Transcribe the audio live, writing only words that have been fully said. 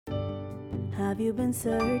Have you been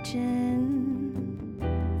searching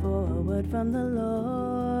for a word from the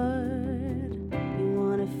Lord? You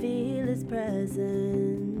want to feel His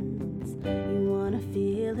presence. You want to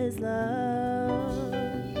feel His love.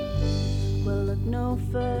 Well, look no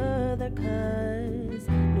further, 'cause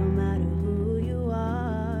no matter who you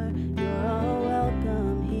are, you're all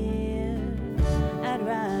welcome here at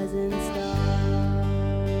Rising Star.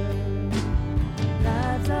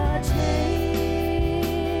 Lives are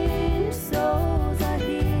changed, souls are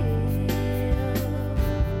healed.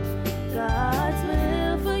 God's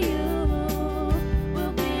will for you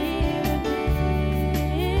will be revealed.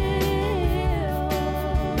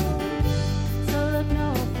 So look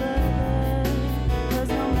no further, 'cause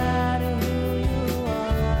no matter who you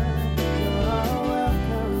are, you're all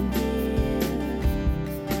welcome here.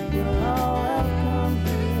 You're all welcome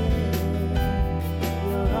here.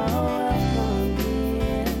 You're all welcome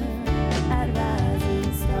here at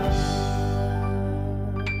Rising Star.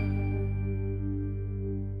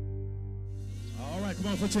 All right, come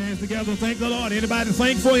on, put your hands together. Thank the Lord. Anybody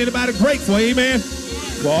thankful? Anybody grateful? Amen.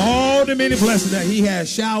 For all the many blessings that He has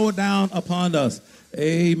showered down upon us.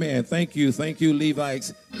 Amen. Thank you. Thank you,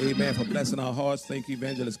 Levites. Amen, for blessing our hearts. Thank you,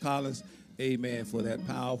 Evangelist Collins. Amen, for that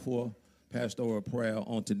powerful pastoral prayer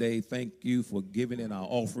on today. Thank you for giving in our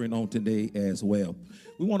offering on today as well.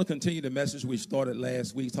 We want to continue the message we started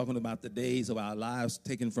last week, talking about the days of our lives,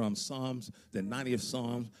 taken from Psalms, the 90th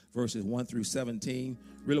Psalm, verses 1 through 17.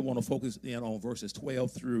 Really want to focus in on verses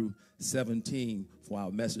 12 through 17 for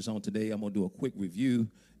our message on today. I'm going to do a quick review,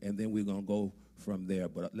 and then we're going to go from there.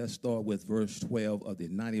 But let's start with verse 12 of the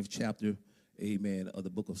 90th chapter, amen, of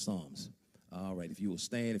the book of Psalms. All right, if you will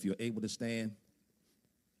stand, if you're able to stand.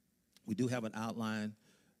 We do have an outline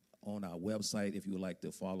on our website if you would like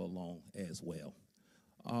to follow along as well.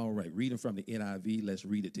 All right, reading from the NIV, let's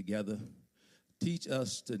read it together. Teach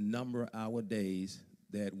us to number our days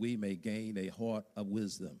that we may gain a heart of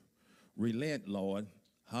wisdom. Relent, Lord,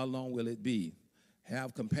 how long will it be?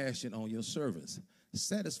 Have compassion on your servants.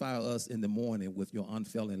 Satisfy us in the morning with your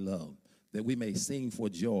unfailing love, that we may sing for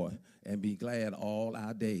joy and be glad all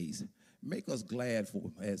our days. Make us glad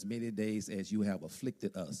for as many days as you have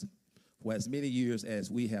afflicted us, for as many years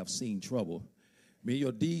as we have seen trouble. May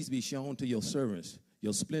your deeds be shown to your servants,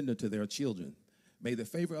 your splendor to their children. May the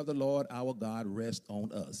favor of the Lord our God rest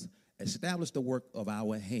on us. Establish the work of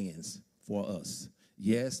our hands for us.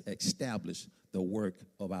 Yes, establish the work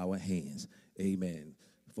of our hands. Amen.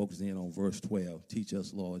 Focusing in on verse 12. Teach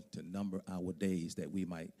us, Lord, to number our days that we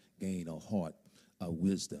might gain a heart of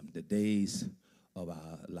wisdom. The days of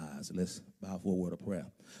our lives. Let's bow for a word of prayer.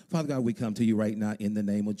 Father God, we come to you right now in the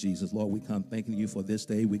name of Jesus. Lord, we come thanking you for this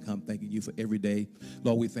day. We come thanking you for every day.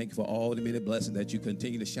 Lord, we thank you for all the many blessings that you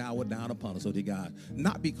continue to shower down upon us, oh dear God.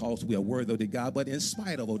 Not because we are worthy, oh dear God, but in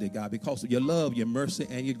spite of, oh dear God, because of your love, your mercy,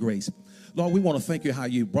 and your grace. Lord, we want to thank you how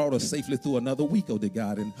you brought us safely through another week, oh dear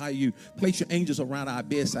God, and how you placed your angels around our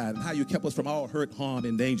bedside, and how you kept us from all hurt, harm,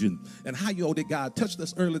 and danger, and how you, oh dear God, touched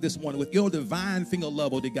us early this morning with your divine finger of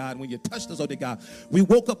love, oh dear God. When you touched us, oh dear God, we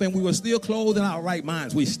woke up and we were still clothed in our right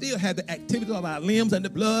minds. We still had the activity of our limbs, and the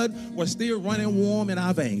blood was still running warm in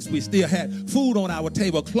our veins. We still had food on our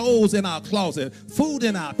table, clothes in our closet, food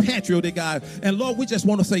in our pantry, oh dear God. And Lord, we just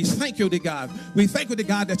want to say thank you, dear God. We thank you, dear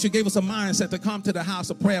God, that you gave us a mindset to come to the house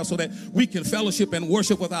of prayer so that we can fellowship and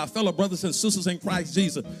worship with our fellow brothers and sisters in Christ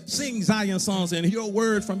Jesus. Sing Zion songs and hear a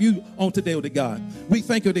word from you on today, oh dear God. We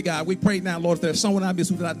thank you, dear God. We pray now, Lord, if there's someone I miss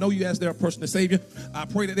who did not know you as their personal Savior, I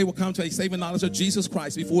pray that they will come to a saving knowledge of Jesus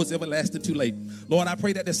Christ before it's everlasting too late. Lord, I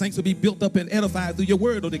pray that the saints will be built up and edified through your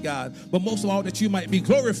word, oh dear God. But most of all, that you might be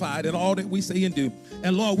glorified in all that we say and do.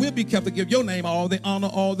 And Lord, we'll be kept to give your name all the honor,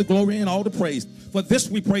 all the glory, and all the praise. For this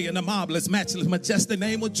we pray in the marvelous, matchless, majestic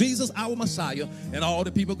name of Jesus, our Messiah. And all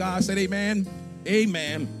the people, God, said amen,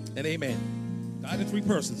 amen, and amen. God in three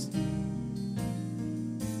persons.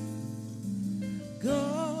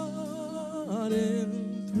 God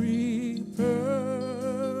in three persons,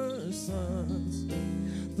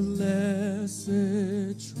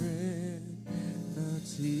 blessed Trinity.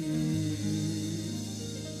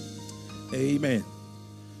 Amen.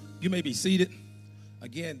 You may be seated.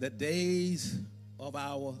 Again, the days of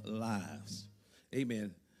our lives.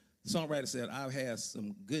 Amen. The songwriter said, I've had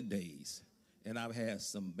some good days, and I've had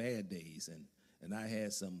some bad days, and I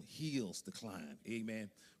had some hills to climb. Amen.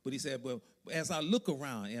 But he said, well, as I look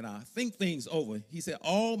around and I think things over, he said,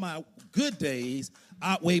 all my good days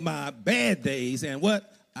outweigh my bad days, and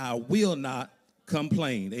what? I will not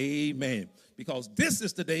complain. Amen. Because this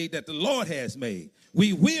is the day that the Lord has made.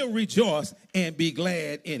 We will rejoice and be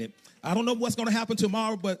glad in it. I don't know what's going to happen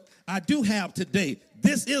tomorrow, but I do have today.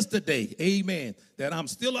 This is the day, amen, that I'm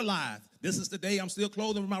still alive This is the day I'm still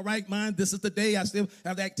clothed in my right mind. This is the day I still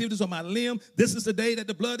have the activities on my limb. This is the day that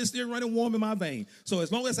the blood is still running warm in my vein. So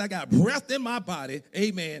as long as I got breath in my body,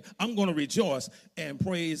 amen, I'm going to rejoice and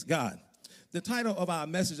praise God. The title of our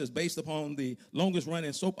message is based upon the longest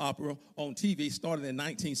running soap opera on TV started in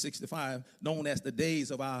 1965, known as The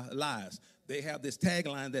Days of Our Lives. They have this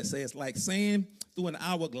tagline that says, like sand through an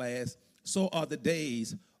hourglass, so are the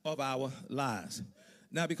days of our lives.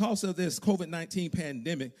 Now, because of this COVID-19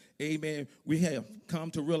 pandemic, amen, we have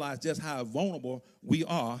come to realize just how vulnerable we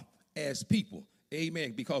are as people,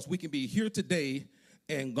 amen, because we can be here today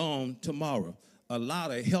and gone tomorrow. A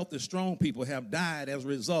lot of healthy, strong people have died as a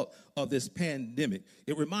result of this pandemic.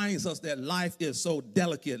 It reminds us that life is so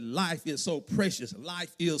delicate, life is so precious,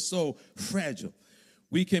 life is so fragile.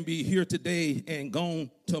 We can be here today and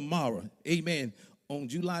gone tomorrow, amen. On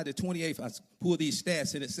July the 28th, I pulled these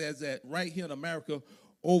stats, and it says that right here in America,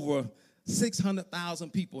 over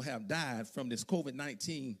 600,000 people have died from this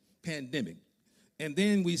COVID-19 pandemic. And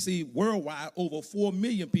then we see worldwide over 4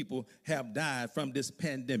 million people have died from this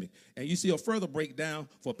pandemic. And you see a further breakdown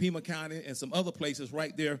for Pima County and some other places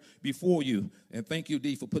right there before you. And thank you,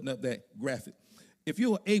 Dee, for putting up that graphic. If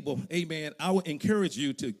you are able, amen, I would encourage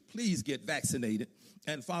you to please get vaccinated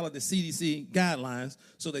and follow the CDC guidelines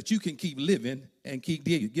so that you can keep living and keep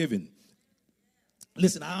giving.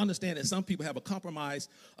 Listen, I understand that some people have a compromised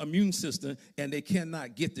immune system and they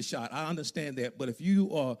cannot get the shot. I understand that. But if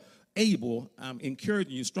you are able, I'm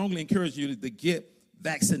encouraging you, strongly encouraging you to get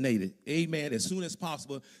vaccinated. Amen. As soon as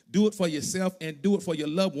possible. Do it for yourself and do it for your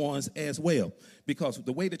loved ones as well. Because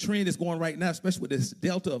the way the trend is going right now, especially with this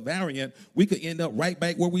Delta variant, we could end up right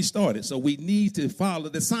back where we started. So we need to follow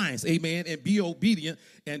the science, amen, and be obedient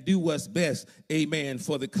and do what's best, amen,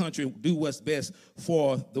 for the country, do what's best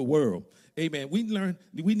for the world. Amen. We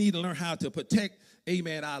need to learn how to protect,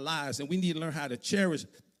 amen, our lives, and we need to learn how to cherish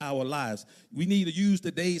our lives. We need to use the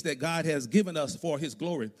days that God has given us for his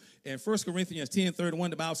glory. In 1 Corinthians 10:31,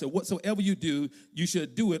 the Bible said, whatsoever you do, you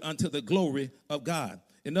should do it unto the glory of God.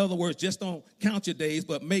 In other words, just don't count your days,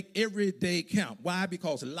 but make every day count. Why?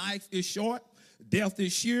 Because life is short, death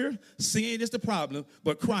is sure, sin is the problem,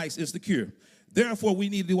 but Christ is the cure. Therefore, we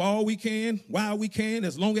need to do all we can, while we can,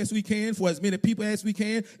 as long as we can, for as many people as we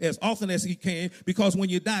can, as often as we can, because when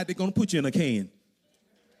you die, they're going to put you in a can.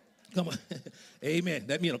 Come on. Amen.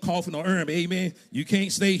 That means a coffin or urn. Amen. You can't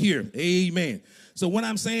stay here. Amen. So what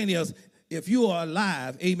I'm saying is, if you are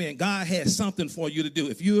alive, amen, God has something for you to do.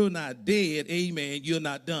 If you're not dead, amen, you're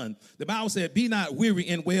not done. The Bible said, be not weary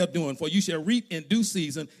in well-doing, for you shall reap in due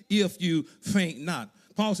season if you faint not.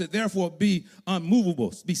 Paul said, therefore, be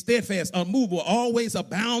unmovable, be steadfast, unmovable, always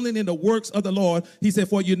abounding in the works of the Lord. He said,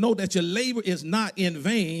 for you know that your labor is not in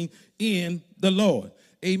vain in the Lord.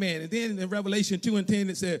 Amen. And then in Revelation 2:10,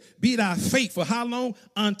 it said, be thou faithful. How long?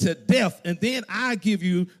 Unto death. And then I give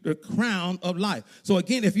you the crown of life. So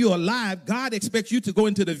again, if you're alive, God expects you to go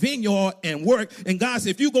into the vineyard and work. And God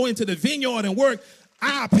said, if you go into the vineyard and work,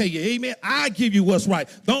 I'll pay you, amen. I give you what's right.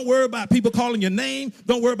 Don't worry about people calling your name.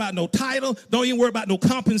 Don't worry about no title. Don't even worry about no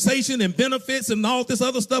compensation and benefits and all this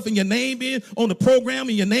other stuff, and your name being on the program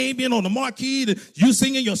and your name being on the marquee, and you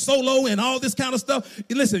singing your solo and all this kind of stuff.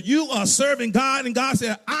 And listen, you are serving God, and God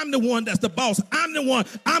said, I'm the one that's the boss. I'm the one.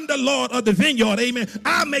 I'm the Lord of the vineyard, amen.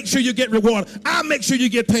 I'll make sure you get rewarded. I'll make sure you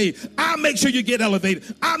get paid. I'll make sure you get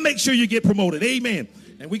elevated. I'll make sure you get promoted, amen.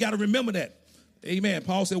 And we got to remember that. Amen.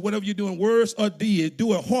 Paul said, whatever you're doing, words or deeds,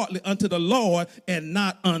 do it heartily unto the Lord and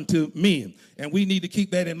not unto men. And we need to keep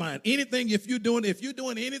that in mind. Anything, if you're doing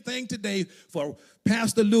anything today for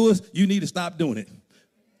Pastor Lewis, you need to stop doing it.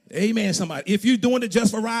 Amen, somebody. If you're doing it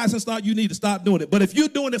just for Rise and Start, you need to stop doing it. But if you're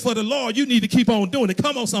doing it for the Lord, you need to keep on doing it.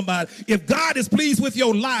 Come on, somebody. If God is pleased with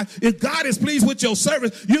your life, if God is pleased with your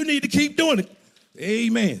service, you need to keep doing it.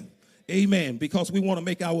 Amen. Amen. Because we want to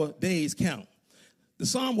make our days count. The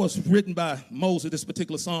psalm was written by Moses, this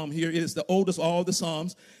particular psalm here. It is the oldest of all the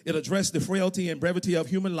psalms. It addressed the frailty and brevity of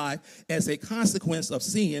human life as a consequence of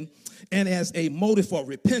sin and as a motive for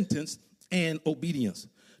repentance and obedience.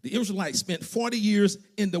 The Israelites spent 40 years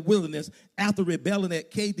in the wilderness after rebelling at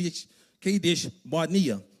Kadesh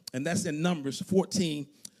Barnea, and that's in Numbers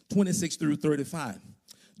 14:26 through 35.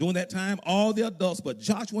 During that time, all the adults but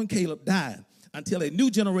Joshua and Caleb died until a new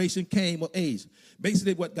generation came of age.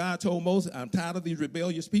 Basically, what God told Moses, I'm tired of these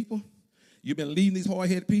rebellious people. You've been leading these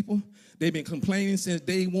hard-headed people. They've been complaining since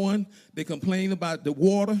day one. They complained about the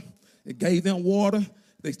water. It gave them water.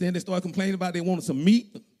 Then they started complaining about they wanted some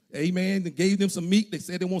meat. Amen. They gave them some meat. They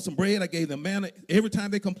said they want some bread. I gave them manna. Every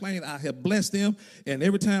time they complained, I have blessed them. And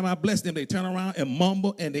every time I bless them, they turn around and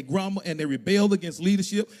mumble and they grumble and they rebel against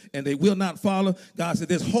leadership and they will not follow. God said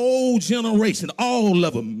this whole generation, all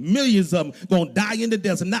of them, millions of them, going to die in the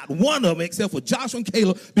desert. Not one of them except for Joshua and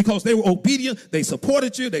Caleb, because they were obedient. They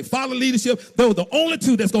supported you. They followed leadership. They were the only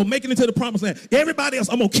two that's going to make it into the promised land. Everybody else,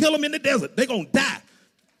 I'm going to kill them in the desert. They're going to die.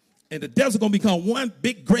 And the desert going to become one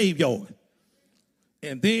big graveyard.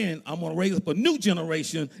 And then I'm going to raise up a new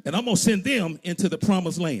generation, and I'm going to send them into the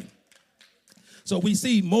promised land. So we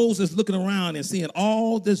see Moses looking around and seeing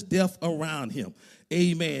all this death around him.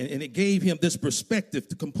 Amen. And it gave him this perspective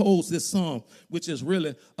to compose this song, which is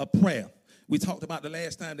really a prayer. We talked about the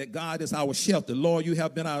last time that God is our shelter. Lord, you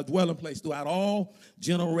have been our dwelling place throughout all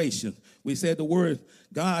generations. We said the word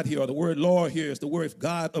God here, or the word Lord here, is the word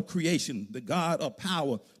God of creation, the God of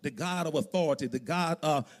power, the God of authority, the God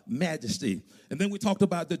of majesty. And then we talked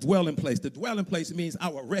about the dwelling place. The dwelling place means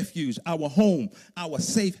our refuge, our home, our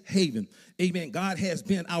safe haven. Amen. God has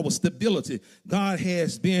been our stability. God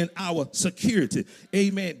has been our security.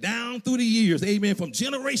 Amen. Down through the years. Amen. From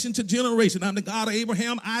generation to generation. I'm the God of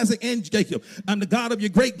Abraham, Isaac, and Jacob. I'm the God of your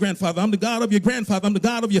great-grandfather. I'm the God of your grandfather. I'm the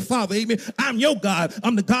God of your father. Amen. I'm your God.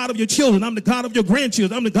 I'm the God of your children. I'm the God of your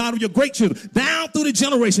grandchildren. I'm the God of your great children. Down through the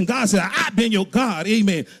generation, God said, I've been your God.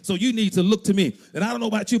 Amen. So you need to look to me. And I don't know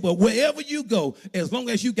about you, but wherever you go, as long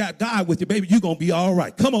as you got God with you, baby, you're going to be all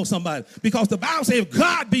right. Come on, somebody. Because the Bible says, if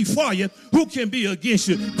God be for you, who can be against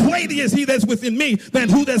you? Greater is he that's within me than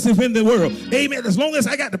who that's within the world. Amen. As long as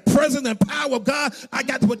I got the presence and power of God, I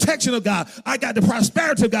got the protection of God, I got the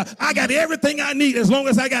prosperity of God, I got everything I need as long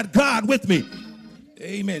as I got God with me.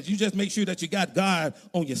 Amen. You just make sure that you got God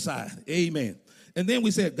on your side. Amen. And then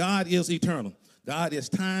we said God is eternal. God is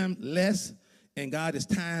timeless and God is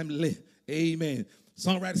timeless. Amen.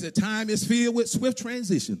 Songwriter said, time is filled with swift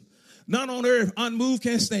transition. None on earth unmoved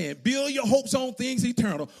can stand. Build your hopes on things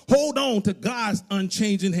eternal. Hold on to God's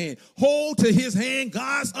unchanging hand. Hold to his hand,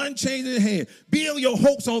 God's unchanging hand. Build your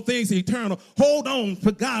hopes on things eternal. Hold on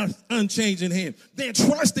to God's unchanging hand. Then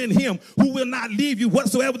trust in him who will not leave you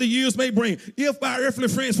whatsoever the years may bring. If by earthly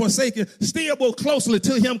friends forsaken, still more closely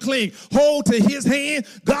to him cling. Hold to his hand,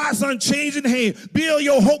 God's unchanging hand. Build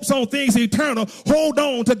your hopes on things eternal. Hold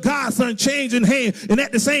on to God's unchanging hand. And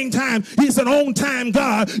at the same time, he's an on-time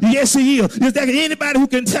God. Yes, he is. Is there anybody who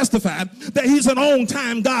can testify that he's an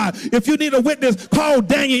on-time God? If you need a witness, call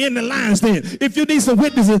Daniel in the lion's den. If you need some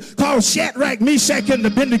witnesses, call Shadrach, Meshach, and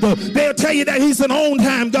Abednego. They'll tell you that he's an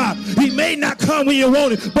on-time God. He may not come when you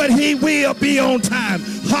want it, but he will be on time.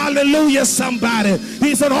 Hallelujah, somebody.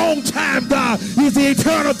 He's an on-time God. He's the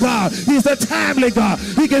eternal God. He's the timely God.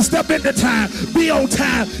 He can step into time, be on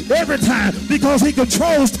time every time, because he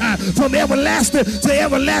controls time from everlasting to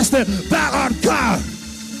everlasting. Thou art God.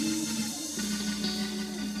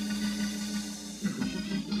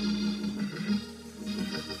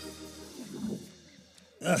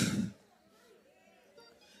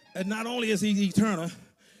 And not only is he eternal,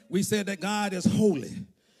 we said that God is holy.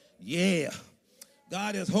 Yeah.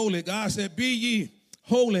 God is holy. God said, be ye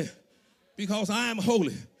holy because I am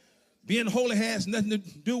holy. Being holy has nothing to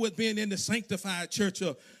do with being in the sanctified church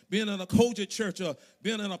or being in a Kojic church or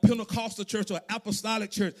being in a Pentecostal church or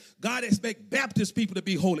apostolic church. God expects Baptist people to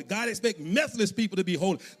be holy. God expects Methodist people to be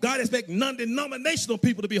holy. God expects non-denominational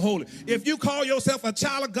people to be holy. If you call yourself a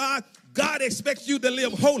child of God, God expects you to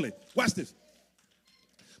live holy. Watch this.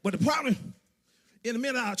 But the problem in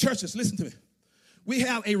many of our churches, listen to me, we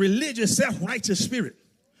have a religious, self-righteous spirit.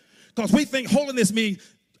 Because we think holiness means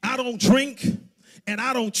I don't drink and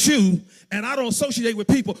I don't chew and I don't associate with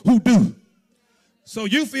people who do. So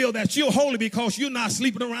you feel that you're holy because you're not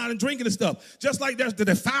sleeping around and drinking and stuff. Just like there's the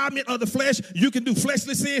defilement of the flesh, you can do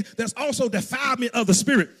fleshly sin. There's also defilement of the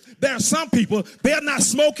spirit. There are some people, they're not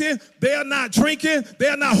smoking, they're not drinking,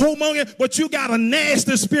 they're not homonging, but you got a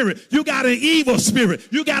nasty spirit. You got an evil spirit.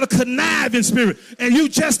 You got a conniving spirit. And you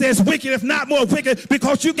just as wicked, if not more wicked,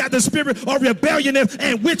 because you got the spirit of rebellion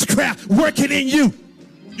and witchcraft working in you.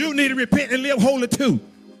 You need to repent and live holy too.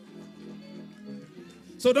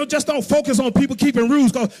 So don't focus on people keeping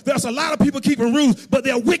rules, because there's a lot of people keeping rules, but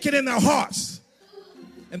they're wicked in their hearts.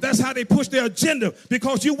 And that's how they push their agenda,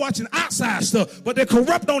 because you're watching outside stuff, but they're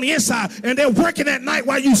corrupt on the inside, and they're working at night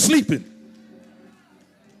while you're sleeping.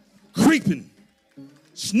 Creeping.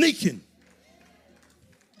 Sneaking.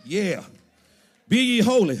 Yeah. Be ye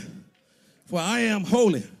holy, for I am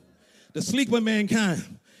holy. The sleep of mankind.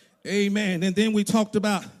 Amen. And then we talked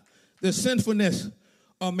about the sinfulness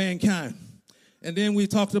of mankind. And then we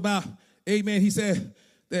talked about, amen, he said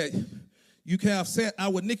that you have set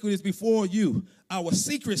our iniquities before you, our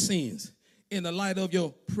secret sins, in the light of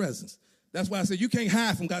your presence. That's why I said you can't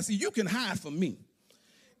hide from God. See, you can hide from me,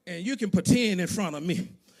 and you can pretend in front of me.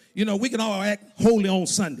 You know, we can all act holy on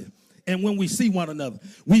Sunday. And when we see one another,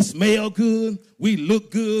 we smell good, we look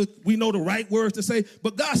good, we know the right words to say.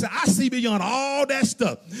 But God said, I see beyond all that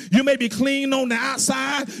stuff. You may be clean on the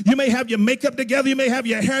outside. You may have your makeup together. You may have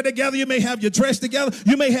your hair together. You may have your dress together.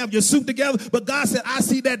 You may have your suit together. But God said, I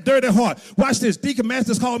see that dirty heart. Watch this. Deacon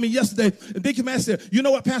Masters called me yesterday. And Deacon Master said, you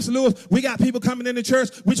know what, Pastor Lewis? We got people coming in the church.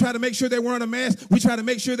 We try to make sure they're wearing a mask. We try to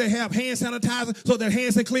make sure they have hand sanitizer so their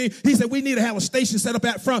hands are clean. He said, we need to have a station set up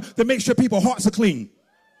out front to make sure people's hearts are clean.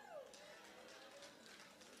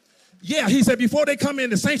 Yeah, he said, before they come in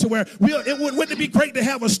the sanctuary, wouldn't it be great to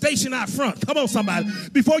have a station out front? Come on, somebody.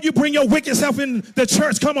 Before you bring your wicked self in the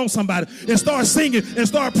church, come on, somebody, and start singing and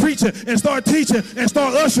start preaching and start teaching and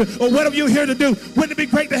start ushering or whatever you're here to do. Wouldn't it be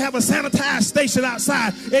great to have a sanitized station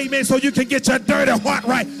outside? Amen. So you can get your dirty heart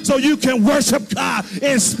right, so you can worship God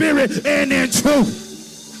in spirit and in truth.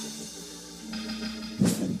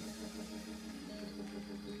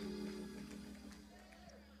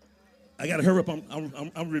 I got to hurry up.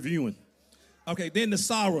 I'm reviewing. Okay, then the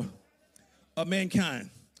sorrow of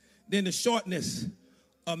mankind. Then the shortness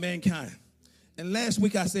of mankind. And last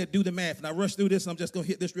week I said, do the math. And I rushed through this, and I'm just going to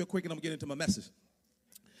hit this real quick, and I'm going to get into my message.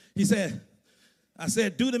 I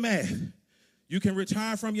said, do the math. You can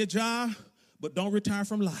retire from your job, but don't retire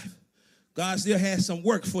from life. God still has some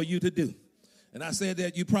work for you to do. And I said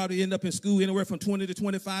that you probably end up in school anywhere from 20 to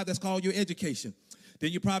 25. That's called your education.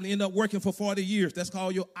 Then you probably end up working for 40 years. That's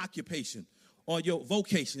called your occupation or your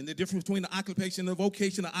vocation. The difference between the occupation and the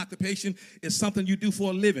vocation, the occupation is something you do for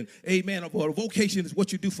a living. Amen. Or a vocation is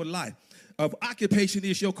what you do for life. Of occupation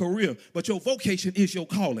is your career, but your vocation is your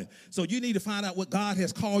calling. So you need to find out what God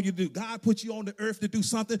has called you to do. God put you on the earth to do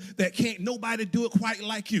something that can't nobody do it quite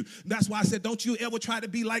like you. That's why I said, don't you ever try to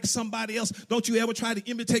be like somebody else. Don't you ever try to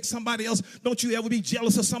imitate somebody else. Don't you ever be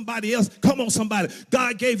jealous of somebody else. Come on, somebody.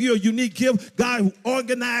 God gave you a unique gift. God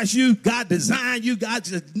organized you. God designed you. God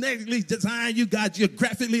genetically designed you. God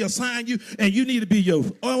geographically assigned you. And you need to be your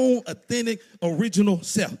own authentic, original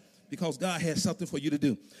self, because God has something for you to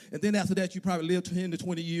do. And then after that, you probably live 10 to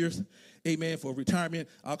 20 years, amen, for retirement.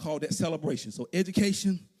 I'll call that celebration. So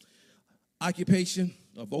education, occupation,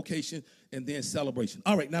 or vocation, and then celebration.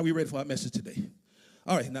 All right, now we're ready for our message today.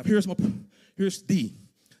 All right, now here's D.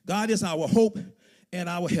 God is our hope and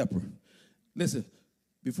our helper. Listen,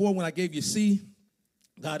 before when I gave you C,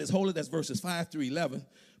 God is holy, that's verses 5 through 11.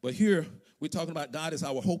 But here, we're talking about God is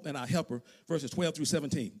our hope and our helper, verses 12 through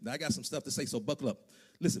 17. Now, I got some stuff to say, so buckle up.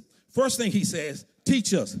 Listen, first thing he says,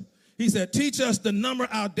 teach us. He said, teach us to number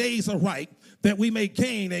our days aright, that we may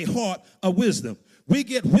gain a heart of wisdom. We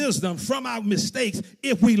get wisdom from our mistakes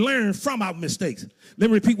if we learn from our mistakes.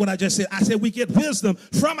 Let me repeat what I just said. I said we get wisdom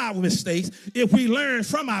from our mistakes if we learn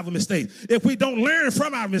from our mistakes. If we don't learn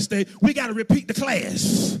from our mistakes, we got to repeat the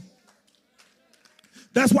class.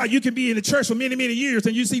 That's why you can be in the church for many, many years,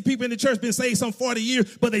 and you see people in the church been saved some 40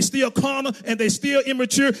 years, but they still carnal, and they still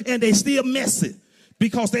immature, and they still messy,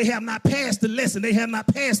 because they have not passed the lesson. They have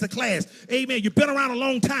not passed the class. Amen. You've been around a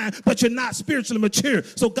long time, but you're not spiritually mature.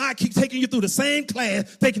 So God keeps taking you through the same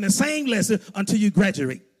class, taking the same lesson until you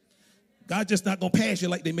graduate. God just not going to pass you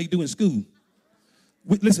like they may do in school.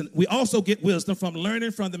 Listen, we also get wisdom from learning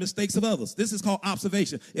from the mistakes of others. This is called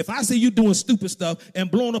observation. If I see you doing stupid stuff and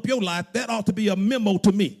blowing up your life, that ought to be a memo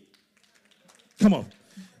to me. Come on.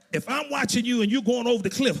 If I'm watching you and you're going over the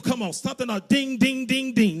cliff, come on, something a ding, ding,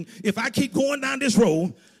 ding, ding. If I keep going down this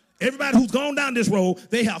road, everybody who's gone down this road,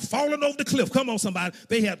 they have fallen over the cliff. Come on, somebody.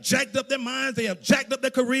 They have jacked up their minds. They have jacked up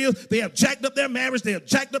their careers. They have jacked up their marriage. They have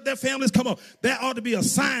jacked up their families. Come on. That ought to be a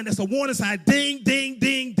sign. That's a warning sign. Ding, ding,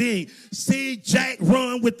 ding, ding. See Jack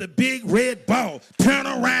run with the big red ball. Turn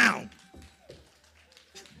around.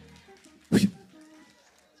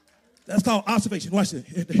 That's called observation. Watch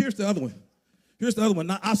this. Here's the other one. Here's the other one.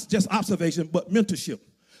 Not just observation, but mentorship.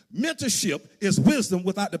 Mentorship is wisdom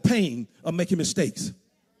without the pain of making mistakes.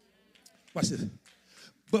 Watch this.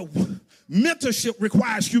 But mentorship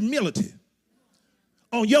requires humility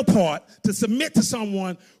on your part to submit to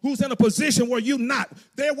someone who's in a position where you're not.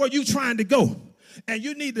 They're where you're trying to go. And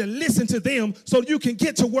you need to listen to them so you can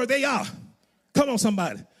get to where they are. Come on,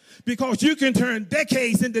 somebody. Because you can turn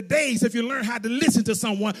decades into days if you learn how to listen to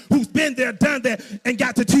someone who's been there, done that, and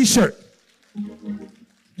got the T-shirt.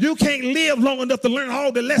 You can't live long enough to learn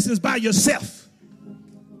all the lessons by yourself.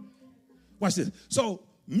 Watch this. So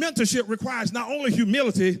mentorship requires not only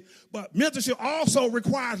humility, but mentorship also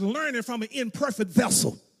requires learning from an imperfect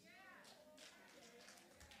vessel.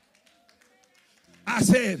 I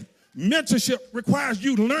said Mentorship requires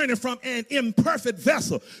you learning from an imperfect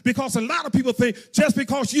vessel, because a lot of people think just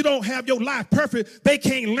because you don't have your life perfect, they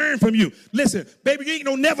can't learn from you. Listen, baby, you ain't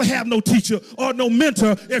gonna never have no teacher or no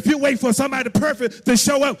mentor if you wait for somebody perfect to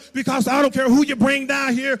show up, because I don't care who you bring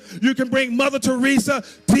down here. You can bring Mother Teresa,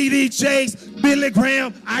 T.D. Jakes, Billy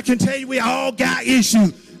Graham. I can tell you we all got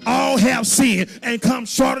issues. All have sinned and come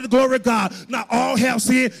short of the glory of God. Not all have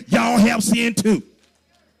sinned, y'all have sinned too.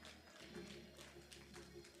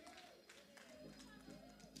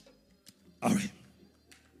 All right,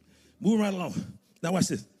 moving right along. Now watch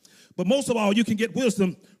this. But most of all, you can get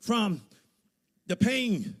wisdom from the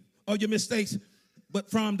pain of your mistakes, but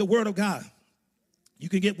from the word of God. You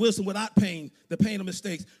can get wisdom without pain, the pain of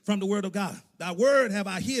mistakes, from the word of God. Thy word have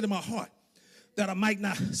I hid in my heart, that I might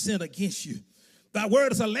not sin against you. Thy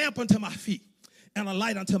word is a lamp unto my feet and a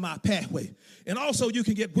light unto my pathway. And also you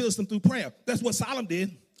can get wisdom through prayer. That's what Solomon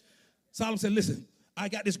did. Solomon said, listen, I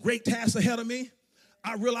got this great task ahead of me.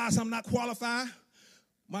 I realize I'm not qualified.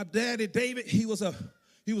 My daddy, David, he was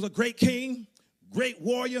a great king, great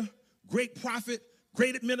warrior, great prophet,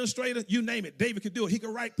 great administrator, you name it. David could do it. He could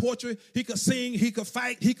write poetry. He could sing. He could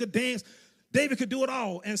fight. He could dance. David could do it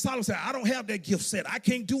all. And Solomon said, I don't have that gift set. I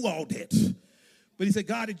can't do all that. But he said,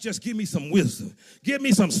 God, just give me some wisdom. Give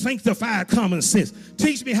me some sanctified common sense.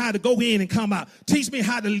 Teach me how to go in and come out. Teach me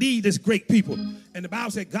how to lead this great people. And the Bible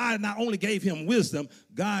said God not only gave him wisdom,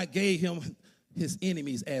 God gave him his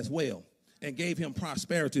enemies as well, and gave him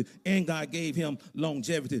prosperity, and God gave him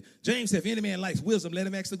longevity. James said, if any man lacks wisdom, let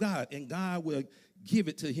him ask of God, and God will give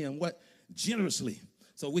it to him, what? Generously.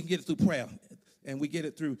 So we can get it through prayer, and we get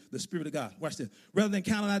it through the Spirit of God. Watch this. Rather than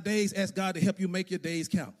counting our days, ask God to help you make your days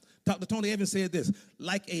count. Dr. Tony Evans said this,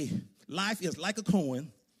 life is like a coin.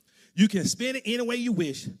 You can spend it any way you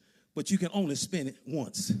wish, but you can only spend it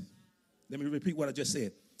once. Let me repeat what I just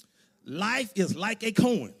said. Life is like a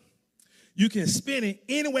coin. You can spend it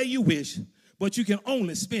any way you wish, but you can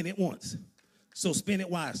only spend it once. So spend it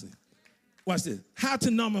wisely. Watch this. How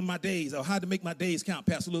to number my days, or how to make my days count,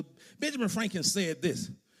 Pastor Luke. Benjamin Franklin said this.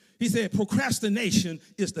 He said, procrastination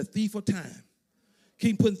is the thief of time.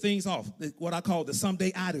 Keep putting things off, what I call the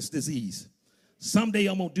someday-itis disease. Someday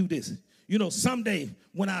I'm going to do this. You know, someday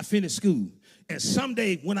when I finish school, and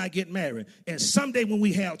someday when I get married, and someday when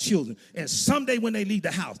we have children, and someday when they leave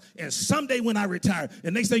the house, and someday when I retire,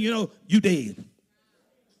 and next thing you know, you dead.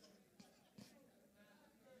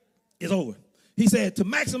 It's over. He said, to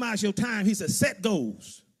maximize your time, he said, set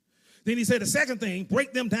goals. Then he said, the second thing,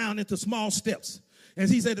 break them down into small steps. And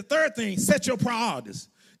he said, the third thing, set your priorities.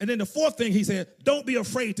 And then the fourth thing, he said, don't be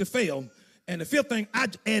afraid to fail. And the fifth thing, I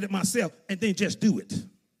added myself, and then just do it.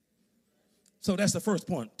 So that's the first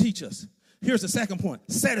point, teach us. Here's the second point,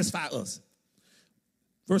 satisfy us.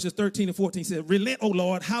 Verses 13 and 14 says, relent, O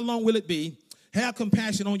Lord, how long will it be? Have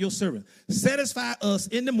compassion on your servant. Satisfy us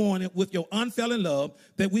in the morning with your unfailing love,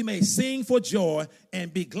 that we may sing for joy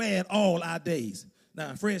and be glad all our days.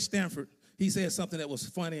 Now, Fred Stanford, he said something that was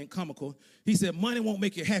funny and comical. He said, money won't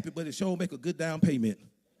make you happy, but it sure will make a good down payment.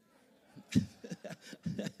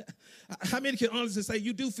 How many can honestly say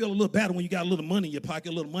you do feel a little better when you got a little money in your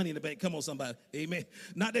pocket, a little money in the bank? Come on, somebody. Amen.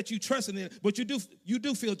 Not that you trust in it, but you do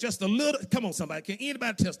feel just a little. Come on, somebody. Can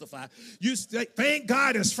anybody testify? You say, thank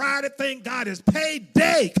God it's Friday. Thank God it's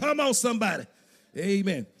payday. Come on, somebody.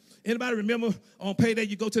 Amen. Anybody remember on payday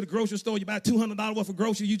you go to the grocery store, you buy $200 worth of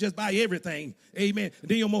groceries, you just buy everything. Amen.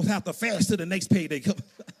 And then you almost have to fast to the next payday.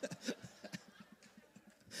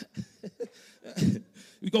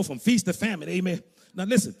 We go from feast to famine. Amen. Now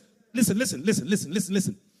listen. Research,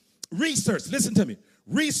 listen to me.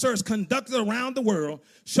 Research conducted around the world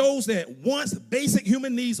shows that once basic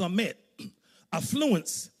human needs are met,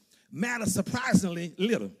 affluence matters surprisingly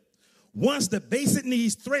little. Once the basic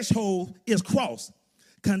needs threshold is crossed,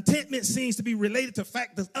 contentment seems to be related to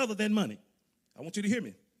factors other than money. I want you to hear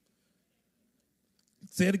me.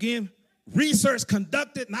 Say it again. Research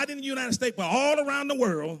conducted, not in the United States, but all around the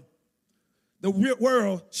world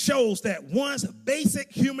shows that once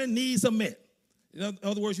basic human needs are met, in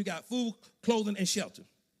other words, you got food, clothing, and shelter.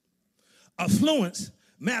 Affluence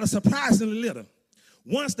matters surprisingly little.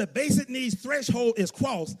 Once the basic needs threshold is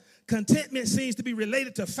crossed, contentment seems to be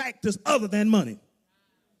related to factors other than money.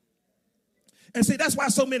 And see, that's why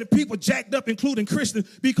so many people jacked up, including Christians,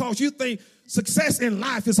 because you think success in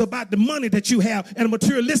life is about the money that you have and a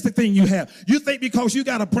materialistic thing you have. You think because you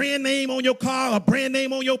got a brand name on your car, a brand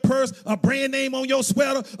name on your purse, a brand name on your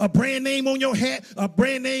sweater, a brand name on your hat, a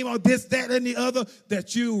brand name on this, that, and the other,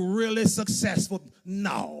 that you really successful.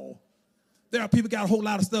 No. There are people got a whole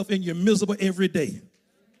lot of stuff and you're miserable every day.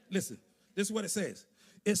 Listen, this is what it says.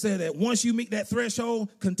 It said that once you meet that threshold,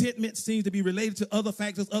 contentment seems to be related to other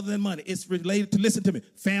factors other than money. It's related to, listen to me,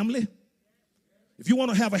 family. If you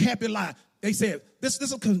want to have a happy life, they said this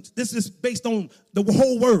is based on the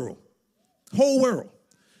whole world. Whole world.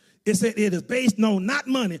 It said it is based on not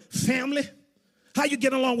money, family. How you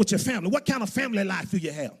get along with your family? What kind of family life do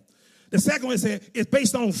you have? The second one said it's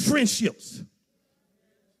based on friendships.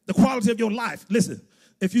 The quality of your life. Listen.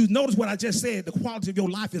 If you notice what I just said, the quality of your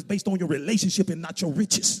life is based on your relationship and not your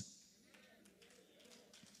riches.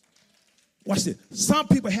 Watch this. Some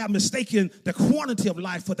people have mistaken the quantity of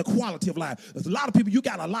life for the quality of life. There's a lot of people, you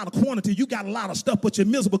got a lot of quantity, you got a lot of stuff, but you're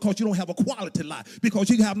miserable because you don't have a quality life. Because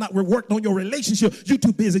you have not worked on your relationship. You're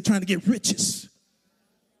too busy trying to get riches.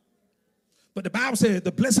 But the Bible says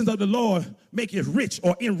the blessings of the Lord make it rich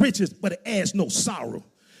or enriches, but it adds no sorrow.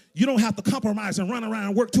 You don't have to compromise and run around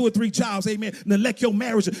and work 2 or 3 jobs, amen, neglect your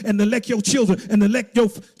marriage and neglect your children and neglect your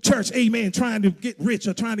church, amen, trying to get rich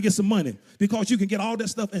or trying to get some money, because you can get all that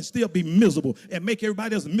stuff and still be miserable and make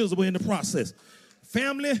everybody else miserable in the process.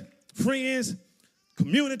 Family, friends,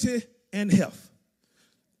 community, and health.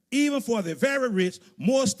 Even for the very rich,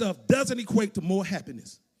 more stuff doesn't equate to more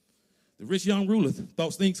happiness. The rich young ruler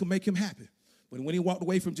thought things would make him happy. But when he walked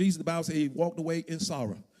away from Jesus, the Bible said he walked away in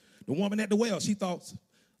sorrow. The woman at the well, she thought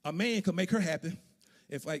a man could make her happy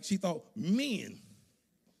if, like, she thought men.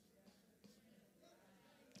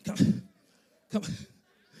 Come.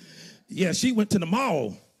 Yeah, she went to the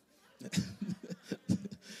mall.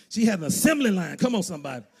 She had an assembly line. Come on,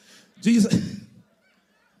 somebody. Jesus.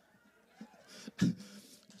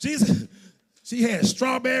 She had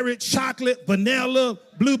strawberry, chocolate, vanilla,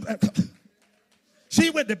 blue. She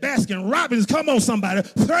went to Baskin Robbins. Come on, somebody.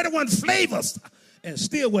 31 flavors. And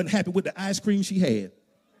still wasn't happy with the ice cream she had.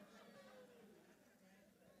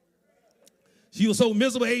 She was so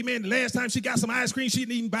miserable, amen. The last time she got some ice cream, she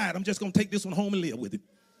didn't even buy it. I'm just going to take this one home and live with it.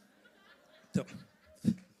 So,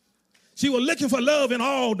 she was looking for love in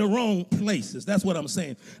all the wrong places. That's what I'm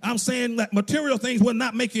saying. I'm saying that material things will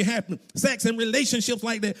not make you happy. Sex and relationships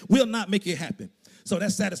like that will not make you happy. So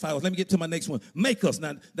that's satisfied us. Let me get to my next one. Make us.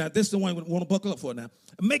 Now this is the one we want to buckle up for now.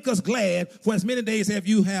 Make us glad for as many days as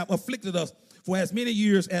you have afflicted us, for as many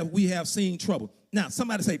years as we have seen trouble. Now,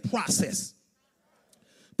 somebody say process.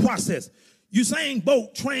 Process. Usain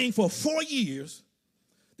Bolt trained for 4 years.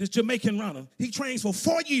 This Jamaican runner, he trains for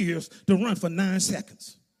 4 years to run for 9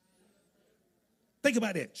 seconds. Think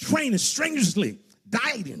about that. Training strenuously,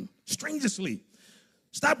 dieting strenuously.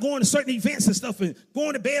 Stop going to certain events and stuff and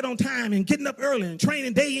going to bed on time and getting up early and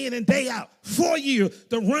training day in and day out. 4 years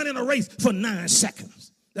to run in a race for 9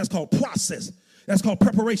 seconds. That's called process. That's called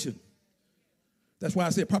preparation. That's why I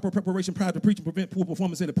said proper preparation prior to preaching prevent poor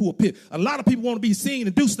performance in the pulpit. A lot of people want to be seen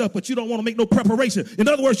and do stuff, but you don't want to make no preparation. In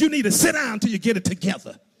other words, you need to sit down until you get it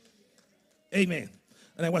together. Amen.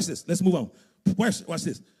 And then watch this. Let's move on. Watch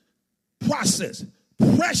this. Process.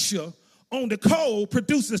 Pressure on the coal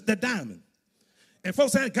produces the diamond. And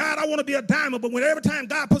folks saying, God, I want to be a diamond, but when every time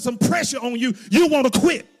God puts some pressure on you, you want to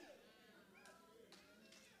quit.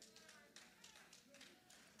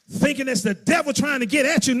 Thinking it's the devil trying to get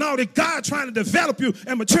at you. No, that God trying to develop you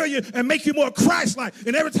and mature you and make you more Christ-like.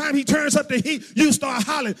 And every time he turns up the heat, you start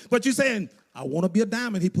hollering. But you're saying, I want to be a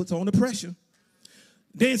diamond. He puts on the pressure.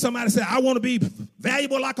 Then somebody said, I want to be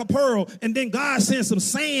valuable like a pearl. And then God sends some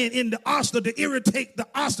sand in the oyster to irritate the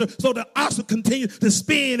oyster so the oyster continues to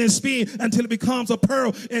spin and spin until it becomes a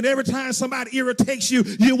pearl. And every time somebody irritates you,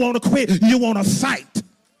 you want to quit. You want to fight.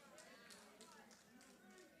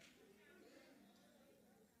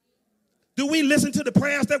 Do we listen to the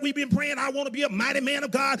prayers that we've been praying? I want to be a mighty man of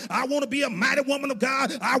God. I want to be a mighty woman of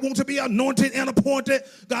God. I want to be anointed and appointed.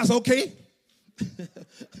 God's okay.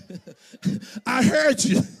 I heard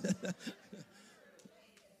you.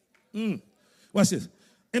 Watch this.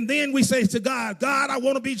 And then we say to God, God, I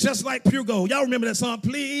want to be just like pure gold. Y'all remember that song?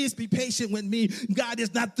 Please be patient with me. God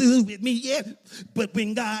is not through with me yet. But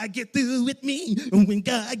when God get through with me, when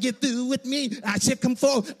God get through with me, I shall come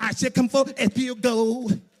forth. I shall come forth as pure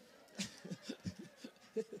gold.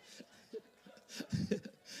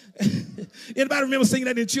 Anybody remember singing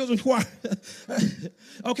that in children's choir?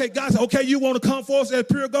 Okay, God said, okay, you want to come forth as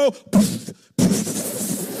pure gold?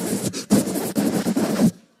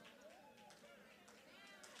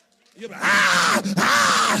 You're like,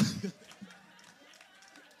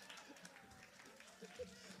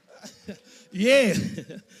 yeah.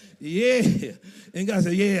 And God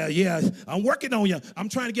said, yeah, I'm working on you. I'm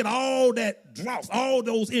trying to get all that dross, all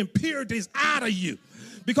those impurities out of you.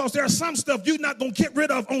 Because there's some stuff you're not going to get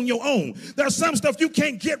rid of on your own. There's some stuff you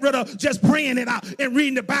can't get rid of just praying it out and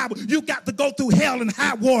reading the Bible. You got to go through hell and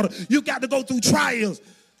high water. You got to go through trials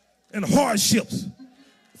and hardships.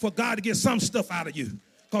 for God to get some stuff out of you.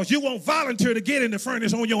 Because you won't volunteer to get in the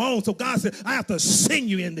furnace on your own. So God said, I have to send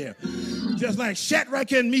you in there. Just like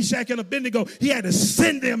Shadrach and Meshach and Abednego, he had to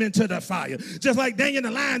send them into the fire. Just like Daniel in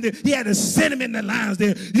the lion den, he had to send them in the lions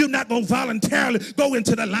den. You're not going to voluntarily go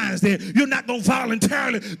into the lions den. You're not going to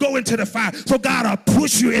voluntarily go into the fire. So God will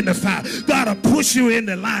push you in the fire. God will push you in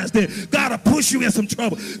the lions den. God will push you in some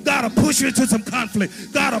trouble. God will push you into some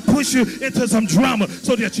conflict. God will push you into some drama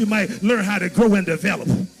so that you might learn how to grow and develop.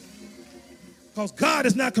 Because God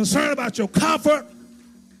is not concerned about your comfort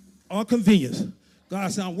or convenience. God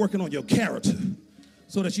said, I'm working on your character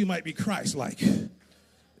so that you might be Christ-like.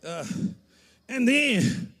 And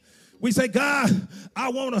then we say, God,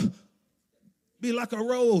 I want to be like a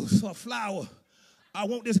rose or a flower. I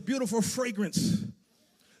want this beautiful fragrance.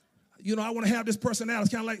 You know, I want to have this personality.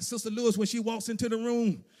 It's kind of like Sister Lewis when she walks into the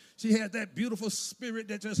room. She has that beautiful spirit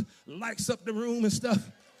that just lights up the room and stuff.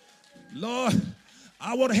 Lord,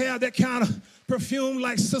 I want to have that kind of perfume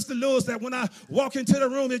like Sister Lewis, that when I walk into the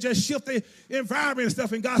room, it just shifts the environment and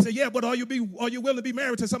stuff. And God said, yeah, but are you willing to be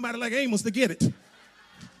married to somebody like Amos to get it?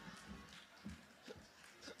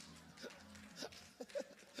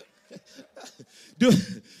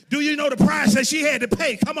 Do you know the price that she had to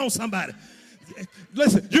pay? Come on, somebody.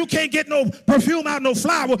 Listen, you can't get no perfume out no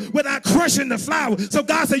flower without crushing the flower. So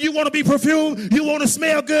God said, you want to be perfumed? You want to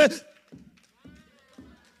smell good?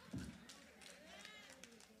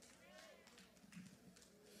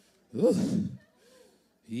 Ooh.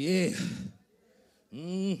 Yeah.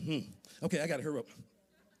 Okay, I got to hurry up.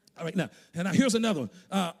 All right, now here's another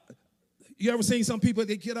one. You ever seen some people,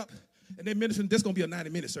 they get up and they minister? This is going to be a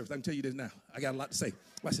 90-minute service. I can tell you this now. I got a lot to say.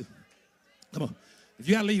 Watch this. Come on. If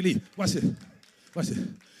you got to leave, leave. Watch this. Watch this.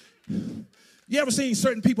 You ever seen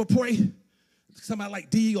certain people pray? Somebody like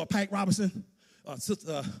Dee or Pike Robinson, or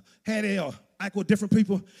Sister Hattie or Ike, different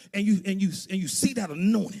people, and you see that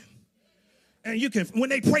anointing. And you can,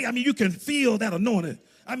 when they pray, I mean, you can feel that anointing.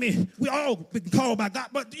 I mean, we all been called by God,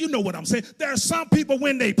 but you know what I'm saying. There are some people,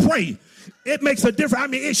 when they pray, it makes a difference. I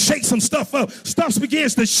mean, it shakes some stuff up. Stuff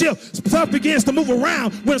begins to shift. Stuff begins to move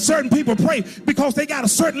around when certain people pray because they got a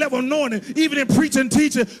certain level of anointing. Even in preaching and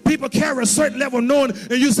teaching, people carry a certain level of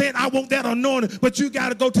anointing, and you saying, I want that anointing, but you got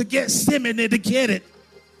to go to Gethsemane to get it.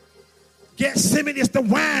 Gethsemane is the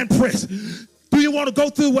wine press. Do you want to go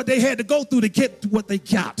through what they had to go through to get what they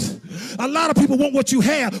got? A lot of people want what you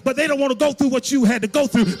have, but they don't want to go through what you had to go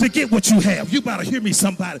through to get what you have. You better hear me,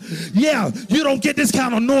 somebody. Yeah, you don't get this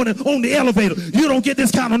kind of anointing on the elevator. You don't get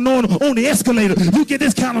this kind of anointing on the escalator. You get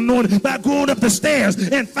this kind of anointing by going up the stairs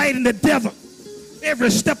and fighting the devil every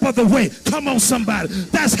step of the way. Come on, somebody.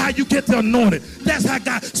 That's how you get the anointing. That's how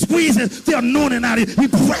God squeezes the anointing out of you. He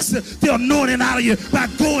presses the anointing out of you by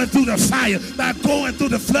going through the fire, by going through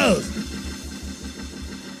the floods.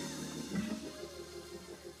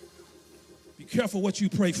 Careful what you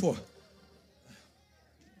pray for.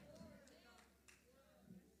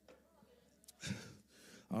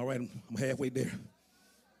 All right, I'm halfway there.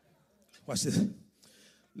 Watch this.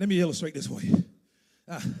 Let me illustrate this for you.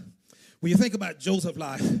 When you think about Joseph's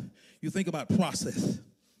life, you think about process.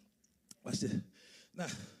 Watch this. Now,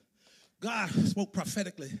 God spoke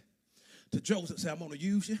prophetically to Joseph and said, I'm going to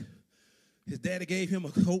use you. His daddy gave him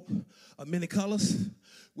a coat of many colors,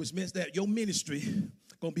 which means that your ministry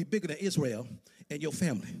going to be bigger than Israel and your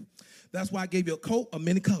family. That's why I gave you a coat of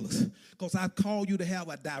many colors, because I called you to have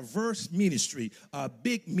a diverse ministry, a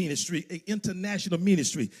big ministry, an international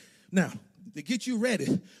ministry. Now, to get you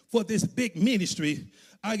ready for this big ministry,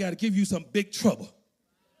 I got to give you some big trouble.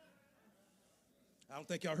 I don't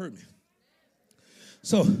think y'all heard me.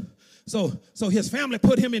 So his family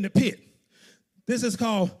put him in the pit. This is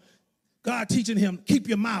called God teaching him, keep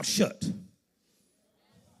your mouth shut.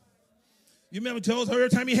 You remember Joseph, every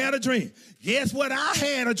time he had a dream. Guess what I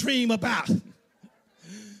had a dream about?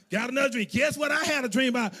 Got another dream. Guess what I had a dream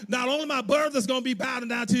about? Not only my brother's going to be bowing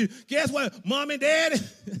down to you. Guess what? Mom and Daddy,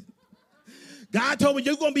 God told me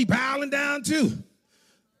you're going to be bowing down too.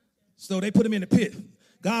 So they put him in the pit.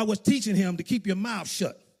 God was teaching him to keep your mouth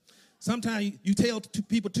shut. Sometimes you tell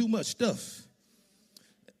people too much stuff.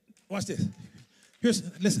 Watch this. Here's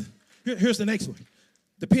the next one.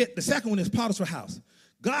 The pit. The second one is Potiphar's house.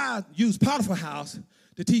 God used Potiphar's house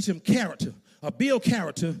to teach him character, build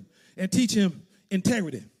character, and teach him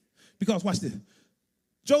integrity. Because watch this.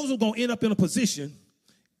 Joseph going to end up in a position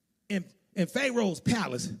in Pharaoh's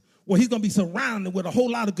palace where he's going to be surrounded with a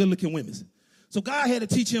whole lot of good-looking women. So God had to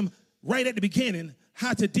teach him right at the beginning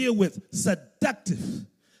how to deal with seductive,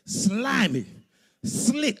 slimy,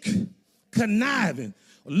 slick, conniving,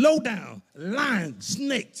 low-down, lying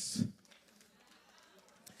snakes.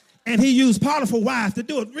 And he used Potiphar's wife to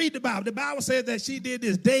do it. Read the Bible. The Bible says that she did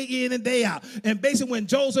this day in and day out. And basically when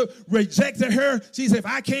Joseph rejected her, she said, if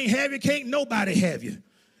I can't have you, can't nobody have you.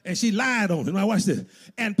 And she lied on him. Now watch this.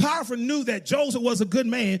 And Potiphar knew that Joseph was a good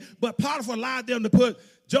man, but Potiphar allowed them to put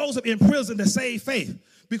Joseph in prison to save faith.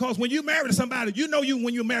 Because when you marry to somebody, you know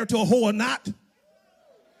when you're married to a whore or not.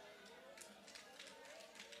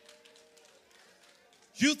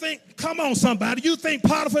 You think, come on somebody, you think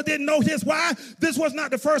Potiphar didn't know his wife? This was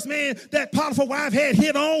not the first man that Potiphar's wife had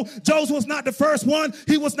hit on. Joseph was not the first one.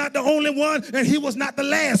 He was not the only one, and he was not the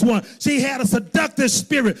last one. She had a seductive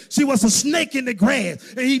spirit. She was a snake in the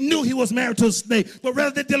grass, and he knew he was married to a snake. But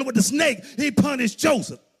rather than dealing with the snake, he punished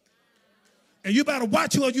Joseph. And you better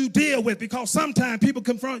watch who you deal with, because sometimes people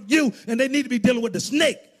confront you, and they need to be dealing with the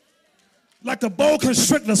snake. Like the boa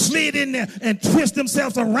constrictor slid in there and twist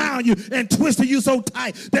themselves around you and twisted you so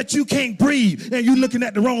tight that you can't breathe and you're looking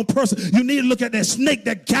at the wrong person. You need to look at that snake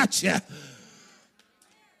that got you.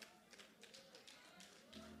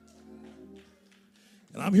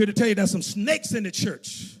 And I'm here to tell you there's some snakes in the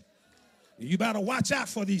church. You better watch out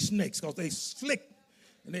for these snakes, because they slick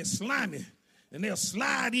and they're slimy and they'll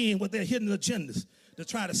slide in with their hidden agendas to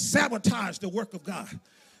try to sabotage the work of God.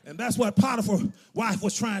 And that's what Potiphar's wife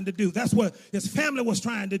was trying to do. That's what his family was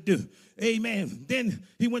trying to do. Amen. Then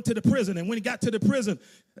he went to the prison. And when he got to the prison,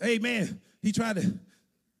 amen, he tried to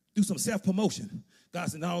do some self-promotion. God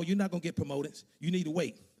said, no, you're not going to get promoted. You need to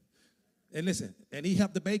wait. And listen, and he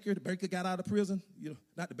helped the baker. The baker got out of prison. You know,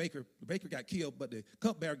 not the baker. The baker got killed, but the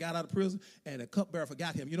cupbearer got out of prison, and the cupbearer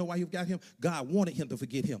forgot him. You know why he forgot him? God wanted him to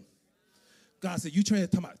forget him. God said, you trying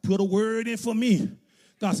to put a word in for me.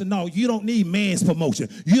 God said, no, you don't need man's promotion.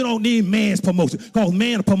 You don't need man's promotion, because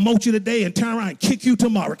man will promote you today and turn around and kick you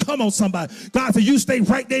tomorrow. Come on, somebody. God said, you stay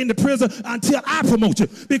right there in the prison until I promote you,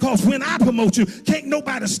 because when I promote you, can't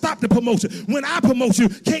nobody stop the promotion. When I promote you,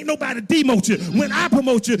 can't nobody demote you. When I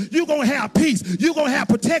promote you, you're going to have peace. You're going to have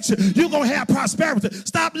protection. You're going to have prosperity.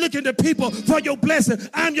 Stop looking to people for your blessing.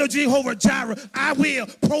 I'm your Jehovah Jireh. I will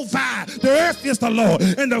provide. The earth is the Lord,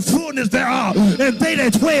 and the fullness thereof, and they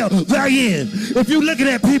that dwell therein. If you look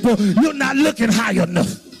at people, you're not looking high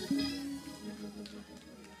enough.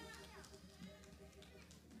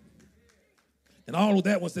 And all of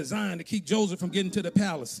that was designed to keep Joseph from getting to the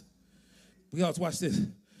palace. Because watch this.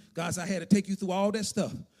 God said, I had to take you through all that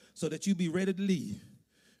stuff so that you be ready to leave.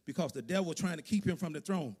 Because the devil was trying to keep him from the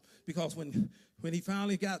throne. Because when he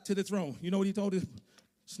finally got to the throne, you know what he told his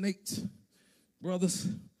snakes, brothers,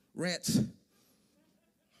 rats?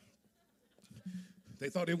 They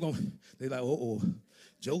thought they were going to, they like,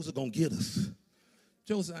 Joseph gonna get us.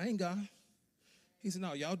 Joseph, I ain't God. He said,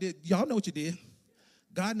 no, y'all know what you did.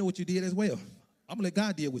 God know what you did as well. I'm gonna let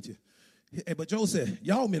God deal with you. But Joseph said,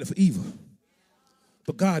 y'all meant it for evil,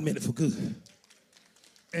 but God meant it for good.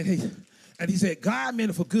 And he said, God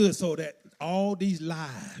meant it for good so that all these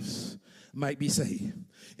lives might be saved.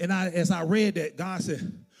 And as I read that, God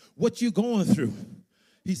said, what you going through,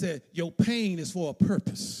 he said, your pain is for a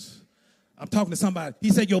purpose. I'm talking to somebody. He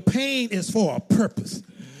said, your pain is for a purpose.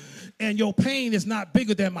 And your pain is not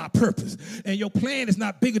bigger than my purpose. And your plan is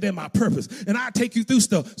not bigger than my purpose. And I take you through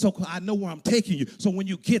stuff so I know where I'm taking you. So when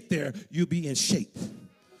you get there, you'll be in shape.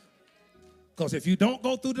 Because if you don't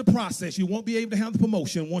go through the process, you won't be able to handle the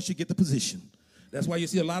promotion once you get the position. That's why you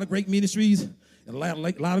see a lot of great ministries and a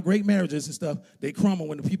lot of great marriages and stuff. They crumble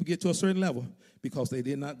when the people get to a certain level because they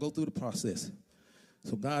did not go through the process.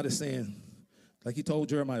 So God is saying, like he told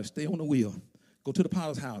Jeremiah, stay on the wheel. Go to the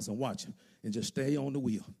potter's house and watch and just stay on the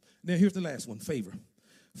wheel. Now here's the last one, favor.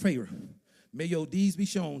 Favor. May your deeds be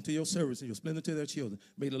shown to your servants and your splendor to their children.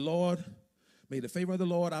 May the favor of the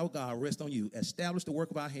Lord our God rest on you. Establish the work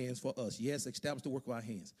of our hands for us. Yes, establish the work of our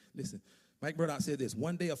hands. Listen, Mike Murdoch said this,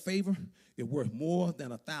 one day of favor is worth more than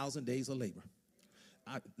 1,000 days of labor.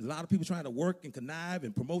 A lot of people trying to work and connive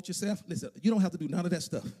and promote yourself. Listen, you don't have to do none of that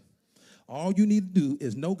stuff. All you need to do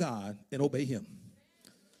is know God and obey him.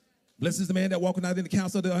 Blessed is the man that walketh not in the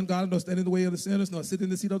counsel of the ungodly, nor stand in the way of the sinners, nor sit in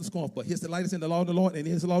the seat of the scornful. But his delight is in the law of the Lord, and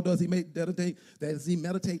in his law does he meditate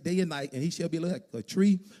day and night, and he shall be like a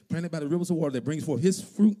tree planted by the rivers of water that brings forth his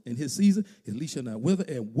fruit in his season. His leaf shall not wither,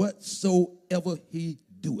 and whatsoever he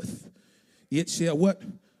doeth, it shall what?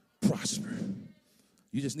 Prosper.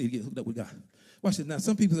 You just need to get hooked up with God. Watch this. Now,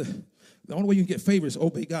 some people, the only way you can get favor is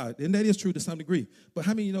obey God. And that is true to some degree. But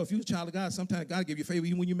how many of you know if you're a child of God, sometimes God give you favor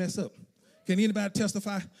even when you mess up? Can anybody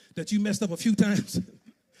testify that you messed up a few times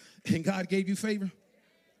and God gave you favor?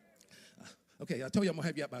 Okay, I told you I'm going to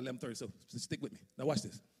have you out by 11:30, so stick with me. Now watch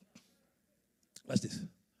this. Watch this.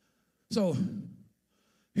 So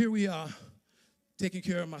here we are taking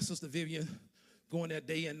care of my sister Vivian, going there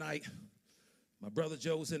day and night, My brother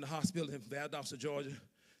Joe was in the hospital in Valdosta, Georgia.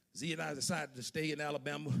 Z and I decided to stay in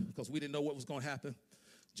Alabama because we didn't know what was going to happen.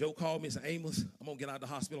 Joe called me and said, Amos, I'm going to get out of the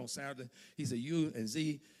hospital on Saturday. He said, you and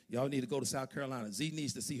Z, y'all need to go to South Carolina. Z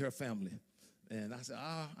needs to see her family. And I said,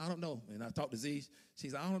 I don't know. And I talked to Z. She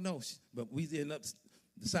said, I don't know. But we ended up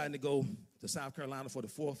deciding to go to South Carolina for the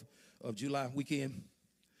 4th of July weekend.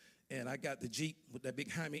 And I got the Jeep with that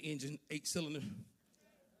big Hymer engine, 8-cylinder.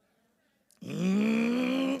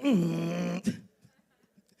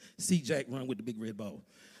 See Jack run with the big red ball.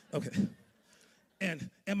 Okay. And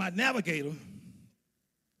my navigator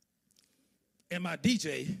and my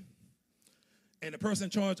DJ and the person in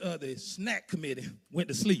charge of the snack committee went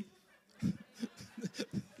to sleep.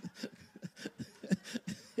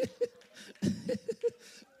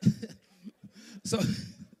 So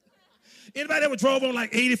anybody ever drove on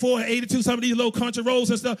like 84 or 82, some of these little country roads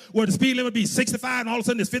and stuff where the speed limit be 65 and all of a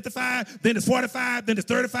sudden it's 55, then it's 45, then it's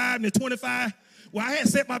 35, and it's 25? Well, I had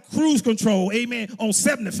set my cruise control, amen, on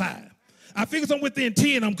 75. I figured I'm within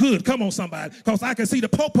 10, I'm good. Come on, somebody. Because I can see the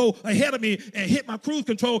popo ahead of me and hit my cruise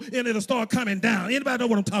control and it'll start coming down. Anybody know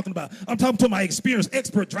what I'm talking about? I'm talking to my experienced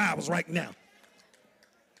expert drivers right now.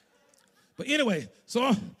 But anyway,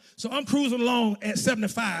 so I'm cruising along at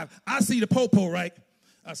 75. I see the popo, right?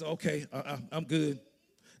 I said, okay, I'm good.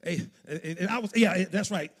 Hey, and I was, yeah,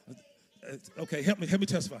 that's right. Okay, help me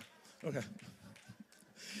testify. Okay.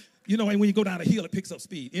 You know, when you go down a hill, it picks up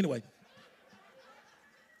speed. Anyway.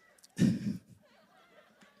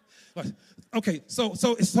 Okay, so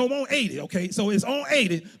I'm on 80, okay? So it's on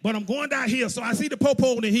 80, but I'm going down here, so I see the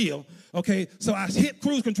popo on the hill, okay? So I hit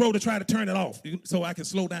cruise control to try to turn it off so I can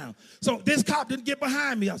slow down. So this cop didn't get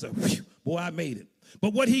behind me. I said, whew, boy, I made it.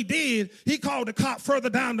 But what he did, he called the cop further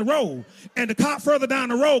down the road, and the cop further down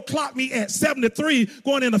the road clocked me at 73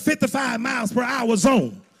 going in a 55 miles per hour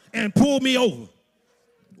zone and pulled me over.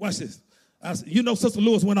 Watch this. I said, you know, Sister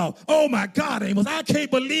Lewis went off. Oh, my God, Amos, I can't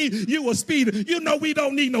believe you were speeding. You know we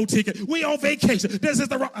don't need no ticket. We on vacation. This is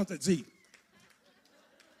the wrong. I said, gee,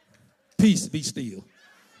 peace, be still.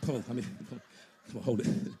 Come on, come on, hold it.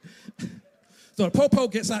 So the popo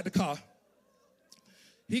gets out the car.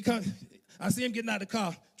 He comes. I see him getting out the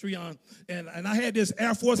car, Treon, and I had this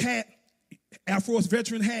Air Force hat, Air Force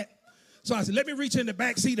veteran hat. So I said, let me reach in the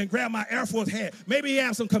back seat and grab my Air Force hat. Maybe he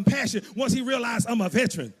has some compassion once he realized I'm a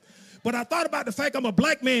veteran. But I thought about the fact I'm a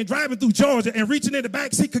black man driving through Georgia and reaching in the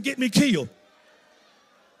back seat could get me killed.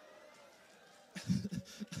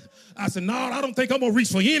 I said, no, I don't think I'm gonna reach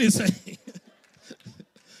for anything.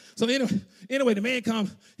 So anyway, the man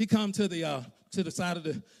comes to the side of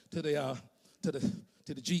the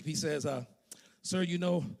Jeep. He says, sir, you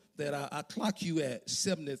know that I clock you at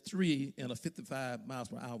 73 in a 55 miles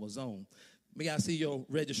per hour zone. May I see your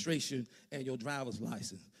registration and your driver's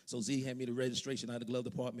license? So Z handed me the registration out of the glove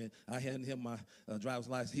department. I handed him my driver's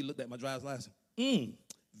license. He looked at my driver's license.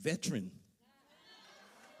 Veteran.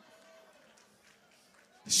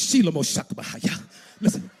 Sheila Moshakabahaya.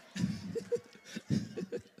 Listen.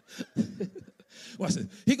 Watch this.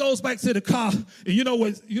 He goes back to the car, and you know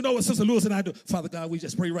what Sister Lewis and I do? Father God, we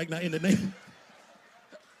just pray right now in the name.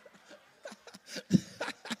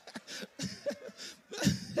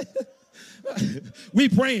 We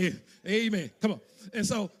praying. Amen. Come on. And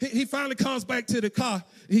so he finally comes back to the car.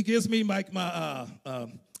 He gives me my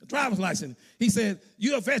driver's license. He said,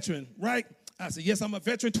 you're a veteran, right? I said, yes, I'm a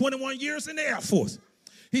veteran, 21 years in the Air Force.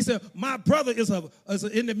 He said, my brother is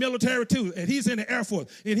in the military too, and he's in the Air Force.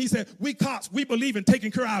 And he said, we cops, we believe in taking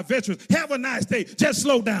care of our veterans. Have a nice day. Just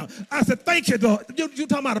slow down. I said, thank you, dog. You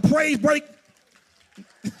talking about a praise break?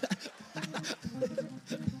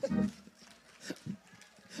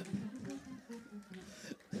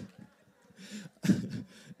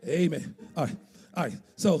 Amen. All right.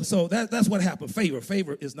 So that's what happened.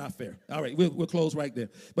 Favor is not fair. All right, we'll close right there.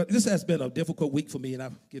 But this has been a difficult week for me, and I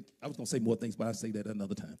was going to say more things, but I'll say that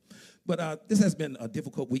another time. But this has been a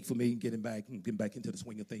difficult week for me, getting back into the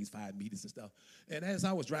swing of things, 5 meetings and stuff. And as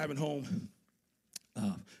I was driving home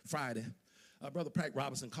Friday, Brother Pratt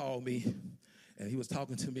Robinson called me, and he was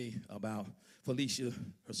talking to me about Felicia,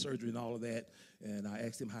 her surgery and all of that. And I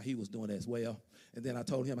asked him how he was doing as well. And then I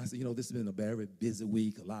told him, I said, this has been a very busy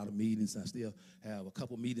week, a lot of meetings. I still have a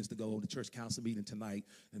couple meetings to go, the church council meeting tonight,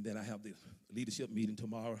 and then I have the leadership meeting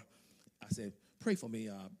tomorrow. I said, pray for me,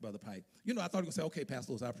 Brother Pike. I thought he was going to say, okay,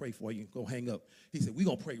 Pastor Lewis, I'll pray for you. Go hang up. He said, we're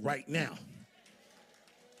going to pray right now.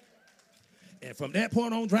 And from that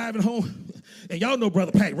point on, driving home, and y'all know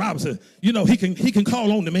Brother Pat Robinson, he can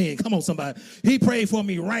call on the man. Come on, somebody. He prayed for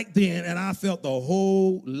me right then, and I felt a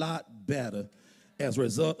whole lot better as a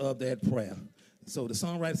result of that prayer. So the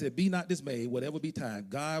songwriter said, be not dismayed, whatever betide,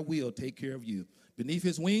 God will take care of you. Beneath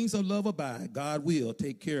his wings of love abide. God will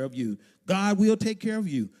take care of you. God will take care of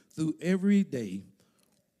you through every day,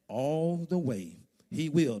 all the way. He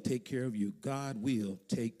will take care of you. God will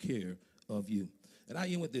take care of you. And I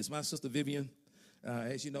end with this. My sister Vivian,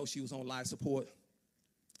 as you know, she was on life support.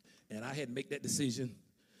 And I had to make that decision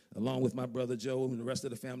along with my brother Joe and the rest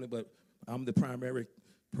of the family. But I'm the primary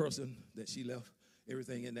person that she left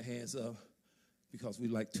everything in the hands of because we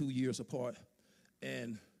were like 2 years apart.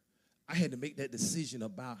 And I had to make that decision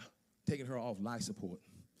about taking her off life support.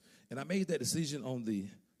 And I made that decision on the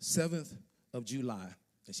 7th of July,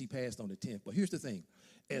 and she passed on the 10th. But here's the thing.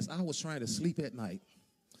 As I was trying to sleep at night,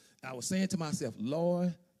 I was saying to myself,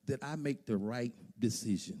 Lord, did I make the right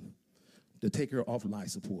decision to take her off life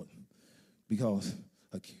support? Because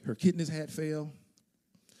her kidneys had failed.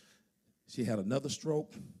 She had another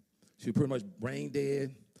stroke. She was pretty much brain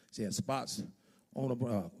dead. She had spots on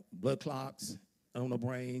her blood clots on her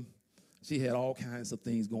brain. She had all kinds of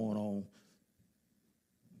things going on.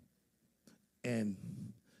 And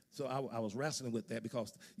so I was wrestling with that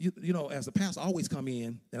because, you know, as a pastor, I always come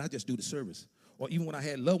in and I just do the service. Or even when I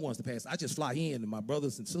had loved ones to pass, I just fly in, and my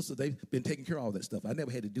brothers and sisters, they've been taking care of all that stuff. I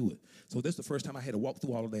never had to do it. So this is the first time I had to walk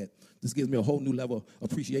through all of that. This gives me a whole new level of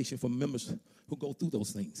appreciation for members who go through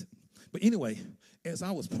those things. But anyway, as I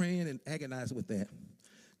was praying and agonizing with that,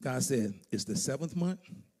 God said, it's the 7th month,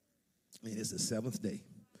 and it's the 7th day.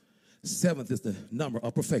 7th is the number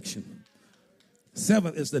of perfection.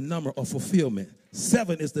 7 is the number of fulfillment.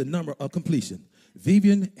 7 is the number of completion.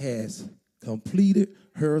 Vivian has completed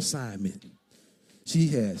her assignment. She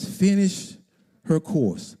has finished her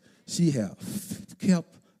course. She has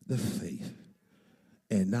kept the faith.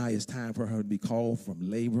 And now it's time for her to be called from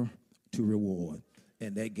labor to reward.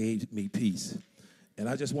 And that gave me peace. And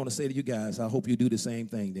I just want to say to you guys, I hope you do the same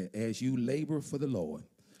thing, that as you labor for the Lord,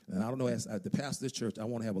 and I don't know, as the pastor of this church, I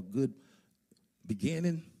want to have a good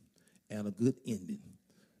beginning and a good ending.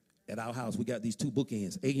 At our house, we got these 2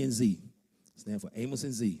 bookends, A and Z, stand for Amos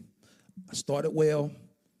and Z. I started well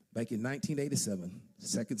back in 1987,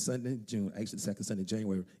 second Sunday in June, actually the second Sunday in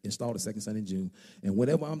January, installed the second Sunday in June. And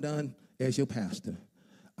whenever I'm done as your pastor,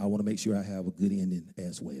 I want to make sure I have a good ending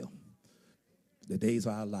as well. The days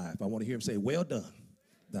of our life, I want to hear him say, well done,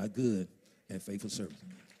 thy good and faithful servant.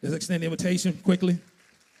 Let's extend the invitation quickly.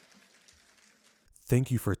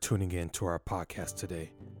 Thank you for tuning in to our podcast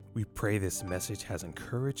today. We pray this message has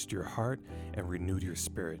encouraged your heart and renewed your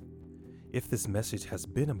spirit. If this message has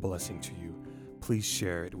been a blessing to you, please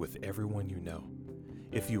share it with everyone you know.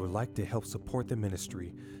 If you would like to help support the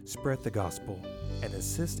ministry, spread the gospel, and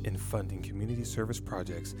assist in funding community service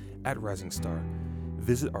projects at Rising Star,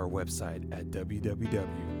 visit our website at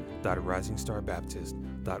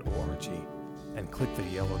www.risingstarbaptist.org and click the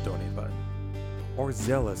yellow donate button. Or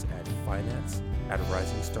zell us at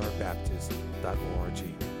finance@risingstarbaptist.org.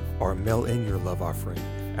 Or mail in your love offering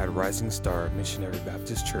at Rising Star Missionary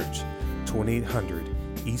Baptist Church, 2800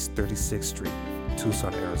 East 36th Street,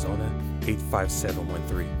 Tucson, Arizona,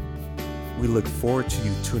 85713. We look forward to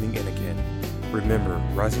you tuning in again. Remember,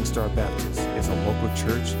 Rising Star Baptist is a local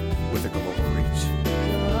church with a global reach.